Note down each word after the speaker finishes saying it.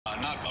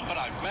but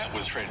I've met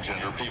with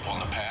transgender people in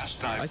the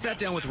past. I sat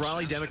down with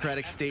Raleigh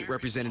Democratic State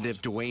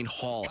Representative Dwayne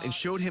Hall and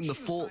showed him the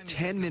full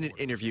 10-minute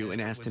interview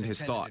and asked him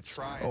his thoughts.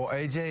 Oh,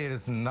 AJ, it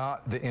is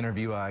not the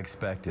interview I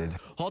expected.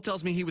 Hall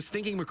tells me he was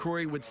thinking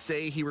McCrory would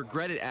say he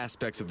regretted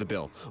aspects of the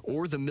bill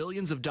or the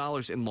millions of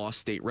dollars in lost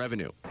state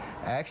revenue.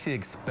 I actually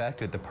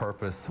expected the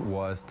purpose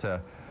was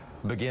to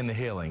begin the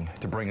healing,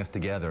 to bring us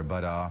together,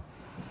 but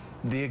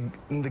the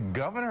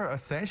governor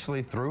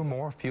essentially threw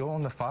more fuel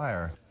on the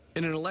fire.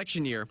 In an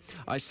election year,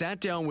 I sat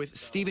down with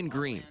Stephen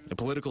Green, a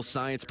political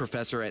science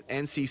professor at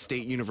NC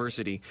State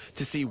University,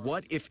 to see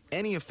what, if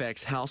any,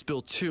 effects House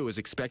Bill 2 is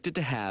expected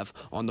to have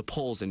on the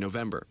polls in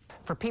November.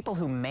 For people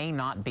who may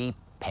not be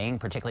paying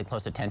particularly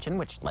close attention,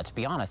 which, let's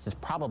be honest, is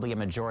probably a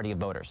majority of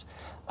voters.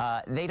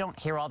 They don't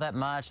hear all that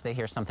much. They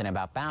hear something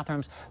about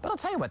bathrooms, but I'll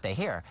tell you what they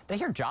hear. They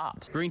hear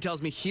jobs. Green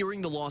tells me hearing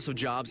the loss of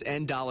jobs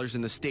and dollars in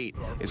the state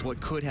is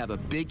what could have a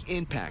big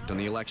impact on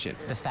the election.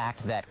 The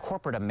fact that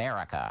corporate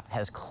America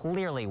has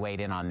clearly weighed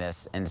in on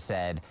this and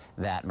said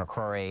that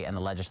McCrory and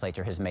the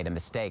legislature has made a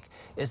mistake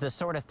is the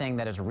sort of thing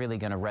that is really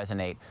going to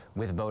resonate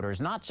with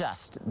voters, not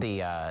just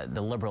the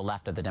liberal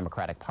left of the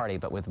Democratic Party,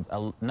 but with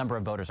a number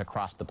of voters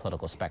across the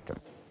political spectrum.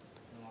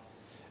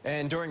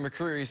 And during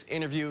McCrory's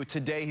interview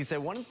today, he said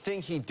one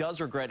thing he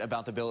does regret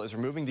about the bill is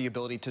removing the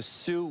ability to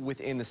sue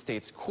within the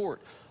state's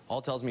court.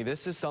 Hall tells me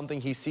this is something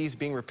he sees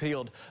being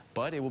repealed,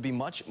 but it will be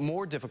much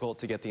more difficult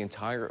to get the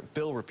entire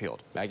bill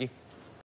repealed. Maggie?